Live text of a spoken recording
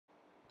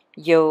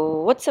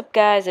Yo, what's up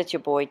guys, it's your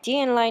boy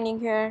DarkestLightning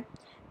here,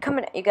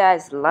 coming at you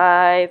guys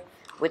live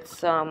with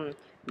some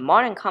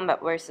Modern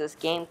Combat versus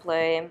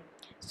gameplay.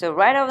 So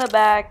right off the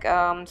back,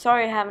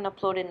 sorry I haven't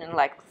uploaded in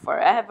like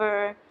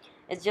forever.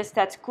 It's just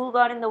that school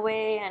got in the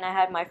way and I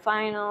had my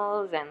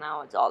finals and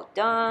now it's all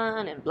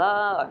done and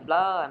blah and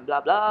blah and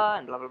blah blah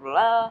and blah blah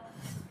blah.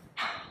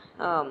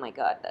 Oh my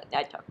god,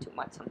 I talk too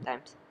much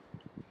sometimes.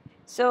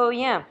 So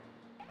yeah,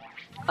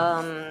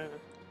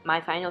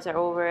 my finals are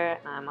over,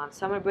 I'm on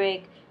summer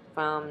break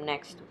from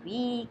next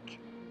week,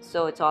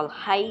 so it's all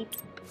hype.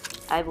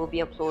 I will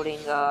be uploading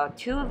 2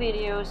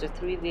 videos or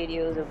 3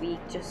 videos a week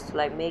just to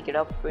like make it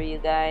up for you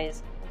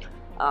guys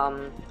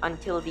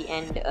until the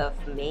end of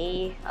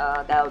May.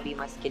 That will be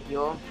my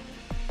schedule.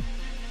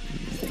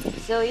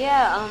 So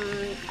yeah,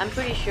 I'm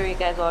pretty sure you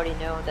guys already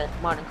know that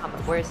Modern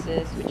Combat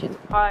Versus, which is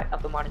part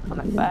of the Modern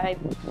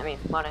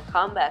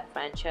Combat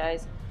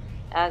franchise,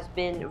 has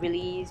been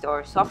released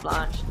or soft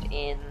launched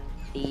in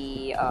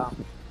the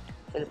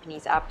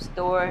Philippines App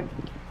Store.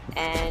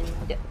 And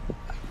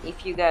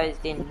if you guys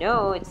didn't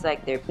know, it's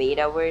like their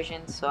beta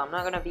version, so I'm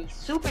not gonna be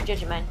super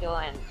judgmental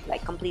and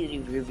like completely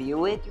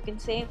review it, you can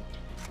say.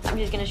 I'm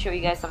just gonna show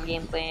you guys some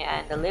gameplay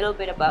and a little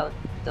bit about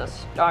the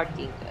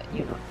starting,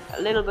 a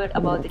little bit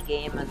about the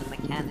game and the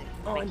mechanics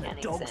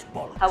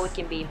and how it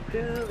can be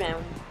improved, and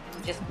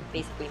just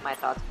basically my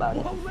thoughts about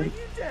it.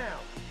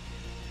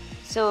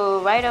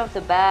 So right off the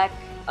back,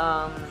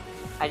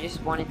 I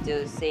just wanted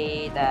to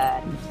say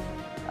that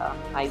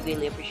I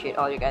really appreciate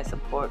all your guys'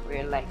 support.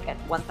 We're like at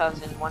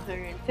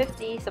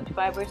 1,150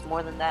 subscribers,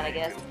 more than that I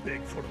guess.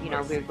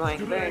 We're growing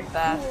very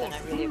fast and I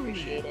really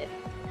appreciate it.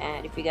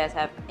 And if you guys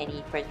have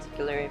any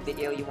particular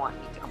video you want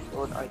me to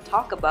upload or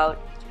talk about,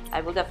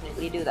 I will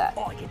definitely do that.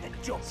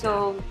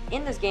 So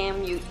in this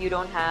game, you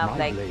don't have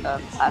like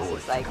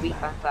classes like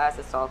recon class,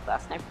 assault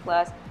class, sniper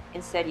class.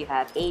 Instead you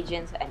have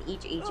agents, and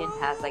each agent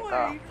has like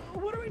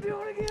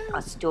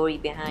a story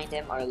behind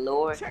them or a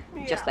lore,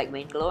 just like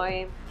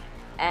Vainglory.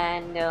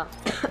 And God,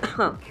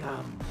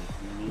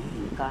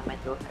 my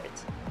throat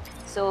hurts.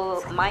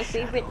 So my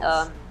favorite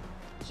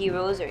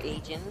heroes or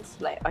agents,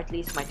 like or at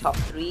least my top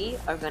 3,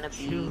 are gonna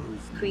be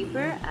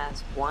Creeper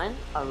as 1,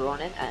 a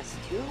Ronen as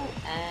 2,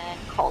 and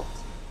Cult.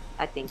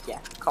 I think, yeah,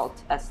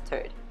 Cult as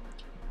 3rd.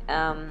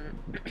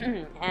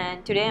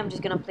 And today I'm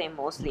just gonna play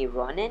mostly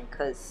Ronen,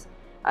 because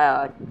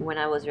when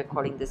I was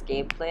recording this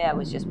gameplay, I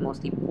was just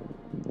mostly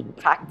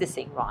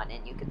practicing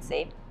Ronen, you could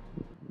say.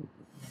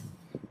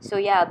 So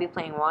yeah, I'll be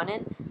playing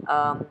Ronen.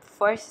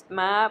 First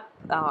map,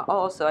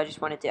 also I just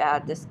wanted to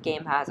add, this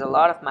game has a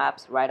lot of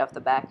maps right off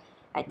the back.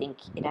 I think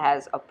it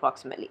has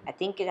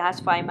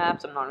 5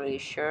 maps, I'm not really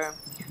sure.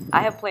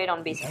 I have played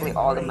on basically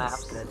all the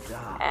maps,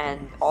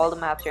 and all the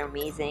maps are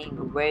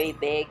amazing, very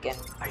big, and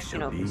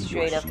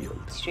straight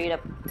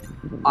up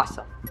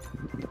awesome.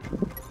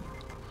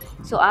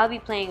 So I'll be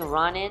playing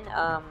Ronen.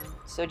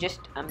 So just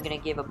I'm gonna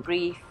give a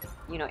brief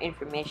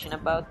information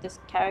about this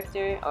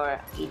character or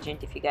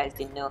agent if you guys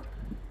didn't know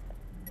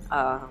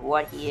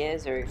what he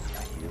is or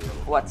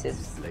what's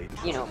his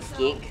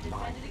gig.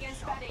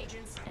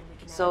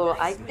 So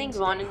I think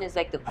Ronen is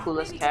like the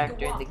coolest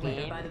character in the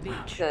game,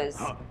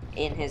 because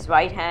in his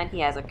right hand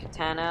he has a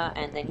katana,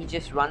 and then he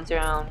just runs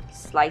around,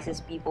 slices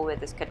people with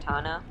his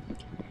katana.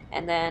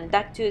 And then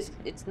that too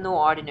it's no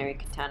ordinary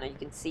katana. You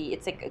can see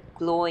it's like a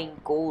glowing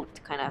gold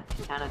kind of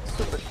katana. It's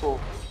super cool.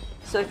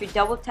 So if you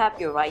double tap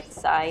your right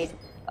side,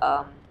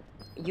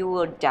 you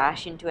will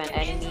dash into an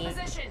enemy.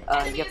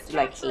 You have to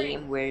like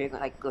aim where you're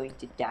like going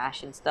to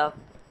dash and stuff.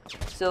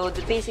 So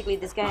basically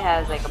this guy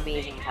has like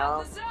amazing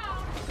health,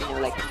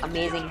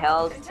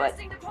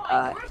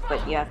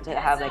 but you have to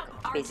have like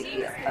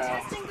basically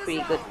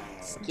pretty good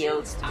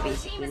skills to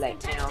basically like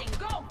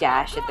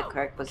dash at the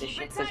correct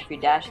position, because if you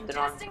dash at the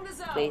wrong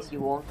place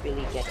you won't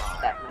really get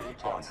that many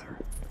kills.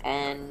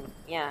 And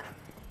yeah,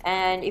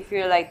 and if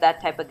you're like that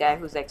type of guy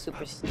who's like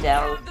super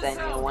stealth and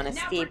you want to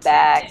stay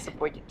back,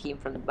 support your team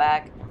from the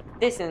back,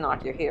 this is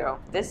not your hero.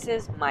 This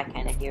is my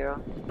kind of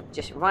hero,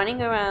 just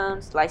running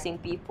around, slicing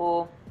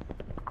people,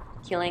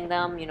 killing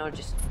them,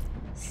 just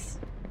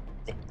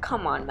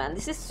come on man,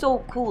 this is so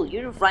cool.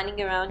 You're running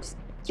around just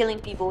killing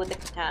people with a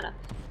katana.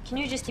 Can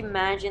you just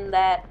imagine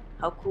that,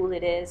 how cool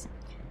it is?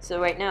 So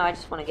right now I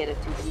just want to get a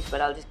 2-piece,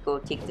 but I'll just go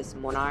take this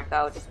Monarch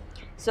out.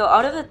 So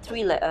out of the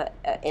 3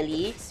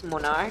 elites,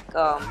 Monarch,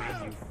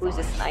 who's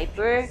a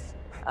sniper,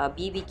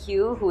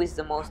 BBQ, who is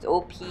the most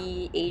OP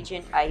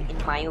agent in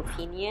my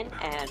opinion,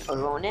 and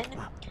Ronen.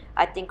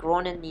 I think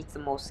Ronen needs the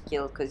most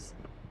skill, because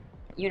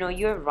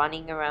you're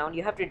running around,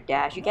 you have to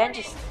dash, you can't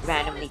just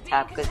randomly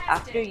tap, because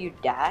after you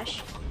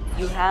dash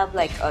you have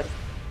like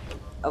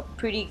a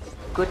pretty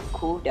good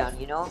cooldown,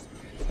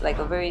 like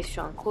a very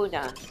strong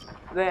cooldown.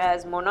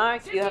 Whereas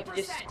Monarch, you have to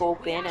just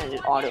scope in and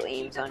it auto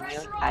aims on you.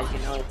 As you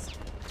know, it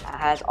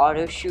has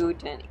auto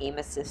shoot and aim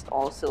assist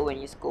also when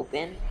you scope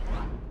in.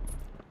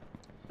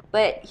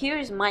 But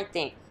here's my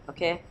thing,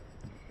 okay?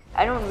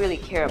 I don't really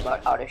care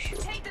about auto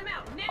shoot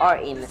or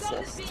aim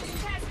assist,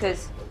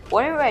 because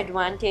whatever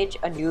advantage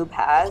a noob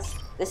has,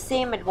 the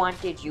same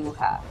advantage you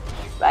have,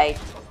 right?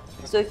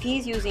 So if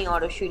he's using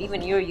auto shoot,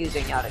 even you're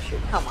using auto shoot,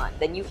 come on,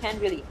 then you can't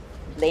really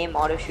blame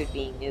auto shoot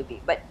being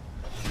newbie. But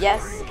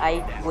yes,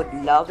 I would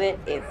love it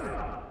if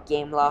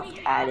Gameloft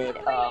added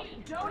a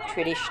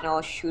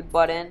traditional shoot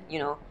button, you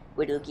know,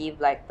 which will give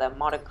like the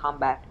Mortal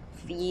Kombat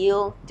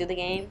feel to the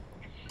game.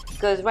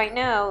 Because right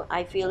now,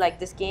 I feel like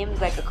this game is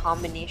like a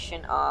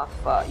combination of,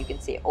 you can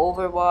say,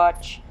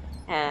 Overwatch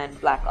and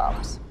Black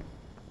Ops.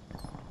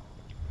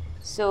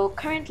 So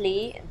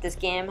currently, this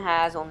game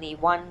has only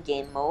one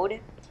game mode.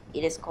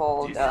 It is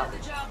called,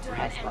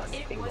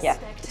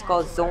 it's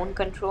called Zone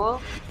Control.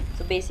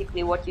 So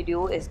basically, what you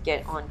do is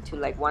get onto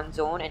like one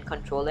zone and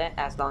control it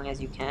as long as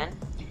you can.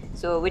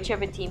 So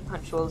whichever team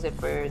controls it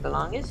for the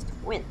longest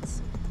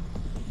wins.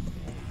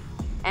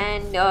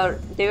 And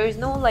there is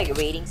no like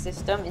rating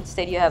system.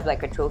 Instead, you have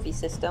like a trophy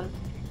system.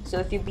 So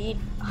if you beat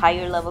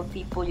higher level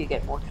people, you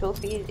get more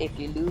trophies. If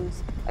you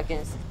lose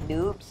against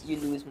noobs, you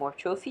lose more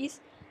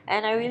trophies.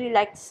 And I really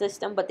like the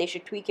system, but they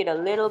should tweak it a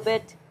little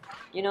bit,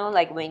 you know,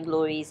 like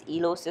Vainglory's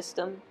ELO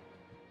system.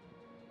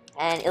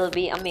 And it'll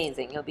be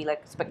amazing. It'll be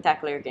like a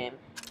spectacular game.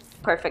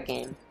 Perfect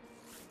game.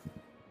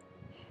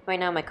 Right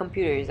now my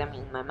computers, I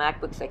mean my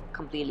MacBook's like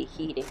completely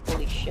heating.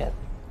 Holy shit,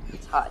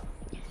 it's hot.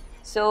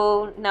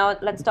 So now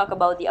let's talk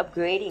about the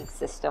upgrading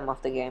system of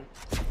the game.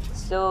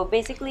 So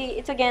basically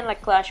it's again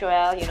like Clash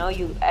Royale, you know,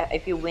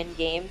 if you win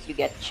games you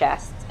get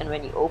chests, and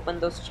when you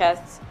open those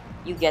chests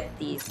you get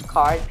these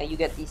cards, you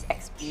get these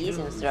XPs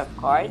instead of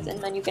cards,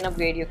 and then you can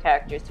upgrade your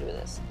characters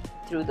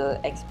through the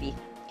XP.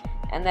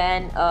 And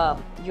then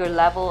your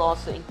level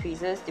also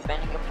increases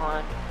depending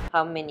upon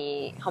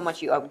how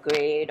much you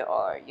upgrade,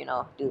 or you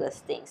know, do those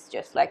things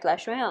just like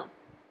Clash Royale.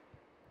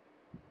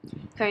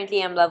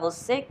 Currently I'm level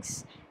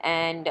 6,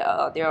 and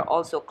there are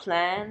also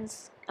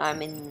clans.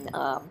 I'm in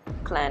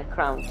clan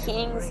Crown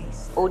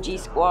Kings, OG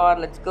squad,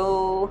 let's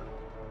go.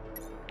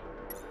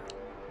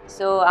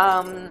 So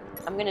I'm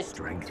gonna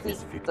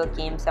tweak the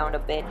game sound a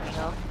bit, you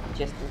know,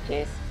 just in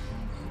case.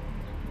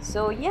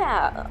 So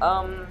yeah,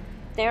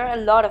 there are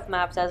a lot of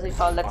maps, as we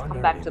call. Let's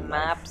come back to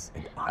maps.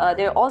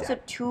 There are also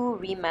 2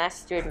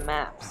 remastered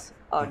maps.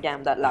 Oh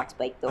damn, that lag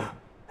spike though.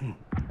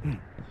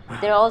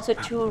 There are also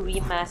 2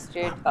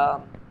 remastered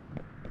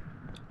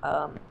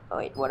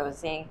wait, what I was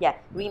saying? Yeah,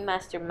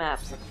 remastered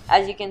maps.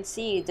 As you can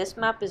see, this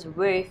map is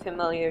very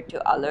familiar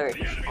to Alert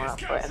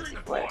for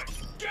MC4.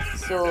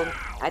 So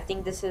I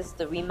think this is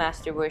the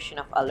remastered version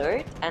of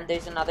Alert, and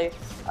there's another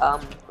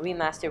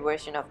remastered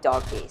version of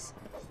DarkestDays.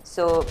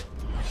 So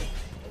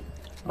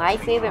my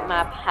favorite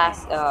map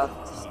has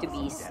to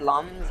be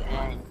Slums,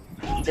 and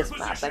this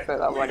map, I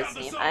forgot what its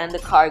name, and the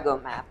Cargo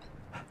map.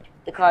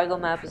 The Cargo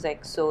map is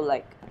like so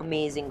like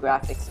amazing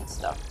graphics and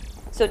stuff.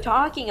 So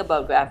talking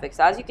about graphics,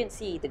 as you can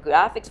see, the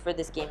graphics for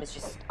this game is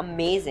just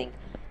amazing,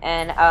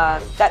 and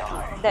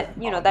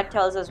that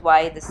tells us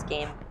why this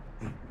game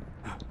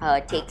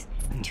takes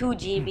 2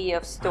 GB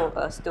of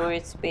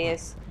storage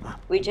space,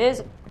 which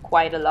is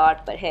quite a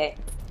lot. But hey,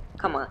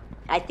 come on,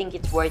 I think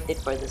it's worth it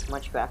for this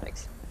much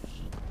graphics.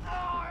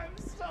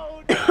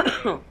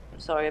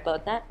 Sorry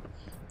about that.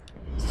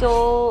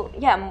 So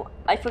yeah,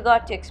 I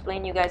forgot to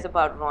explain you guys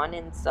about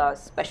Ronen's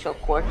special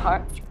core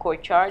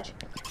charge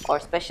or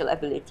special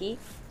ability.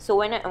 So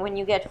when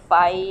you get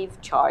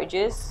 5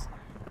 charges,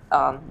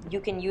 you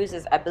can use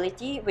his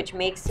ability, which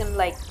makes him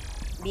like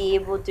be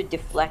able to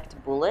deflect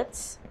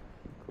bullets.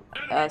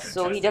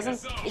 So he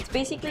doesn't. It's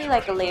basically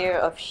like a layer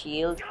of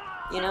shield,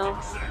 you know,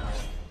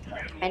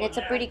 and it's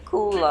a pretty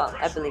cool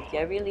ability.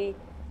 I really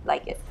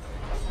like it.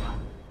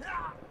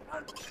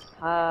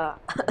 So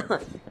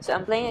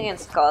I'm playing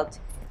against Cult.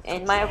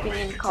 In my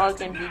opinion,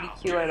 Cult and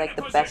BBQ are like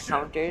the best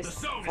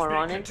counters for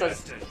Ronen,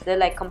 because they're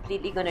like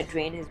completely gonna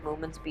drain his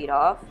movement speed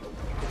off.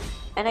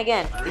 And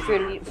again, if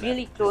you're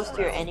really close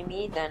to your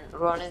enemy, then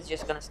Ronen's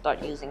just gonna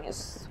start using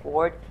his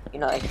sword, you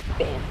know, like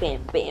bam,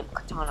 bam, bam,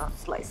 katana,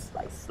 slice,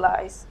 slice,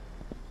 slice.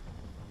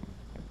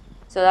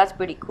 So that's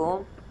pretty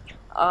cool.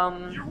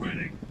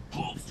 I'm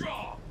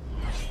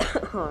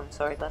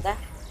sorry about that.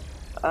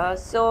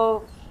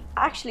 So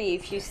actually,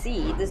 if you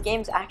see, this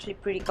game's actually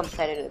pretty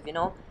competitive, you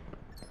know.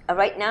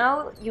 Right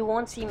now you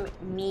won't see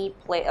me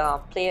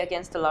play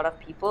against a lot of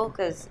people,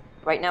 because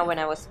right now when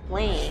I was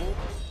playing,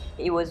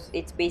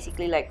 it's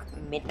basically like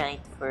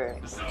midnight for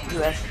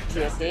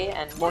USA,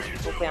 and most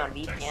people play on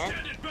VPN.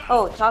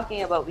 Oh,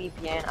 talking about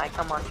VPN, I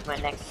come on to my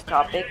next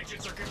topic.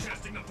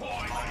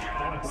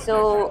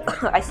 So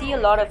I see a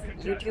lot of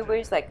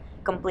YouTubers like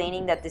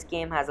complaining that this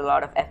game has a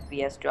lot of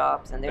FPS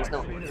drops and there's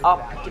no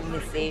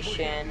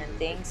optimization and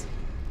things.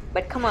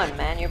 But come on,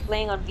 man, you're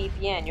playing on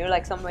VPN, you're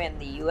like somewhere in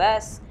the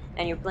US,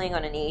 and you're playing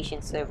on an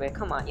Asian server.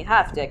 Come on, you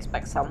have to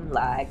expect some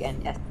lag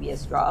and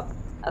FPS drop,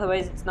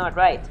 otherwise it's not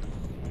right.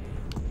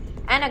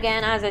 And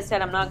again, as I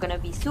said, I'm not gonna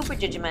be super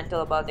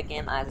judgmental about the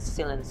game as it's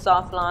still in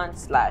soft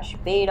launch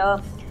 /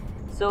 beta.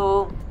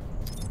 So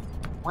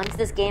once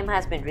this game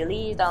has been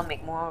released, I'll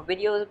make more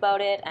videos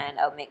about it, and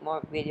I'll make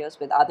more videos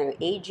with other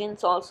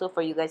agents also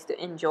for you guys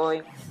to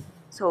enjoy.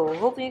 So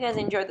hopefully you guys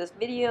enjoyed this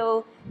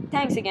video.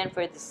 Thanks again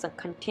for this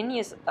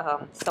continuous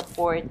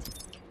support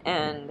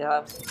And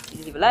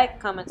please leave a like,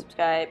 comment,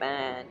 subscribe,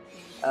 and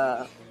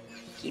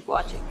keep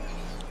watching.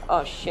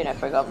 Oh shit, I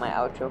forgot my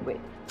outro. Wait.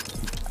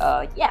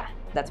 Yeah,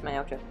 that's my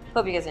outro.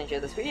 Hope you guys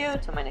enjoyed this video.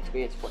 Till my next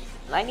video, it's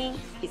Lightning.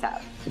 Peace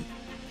out.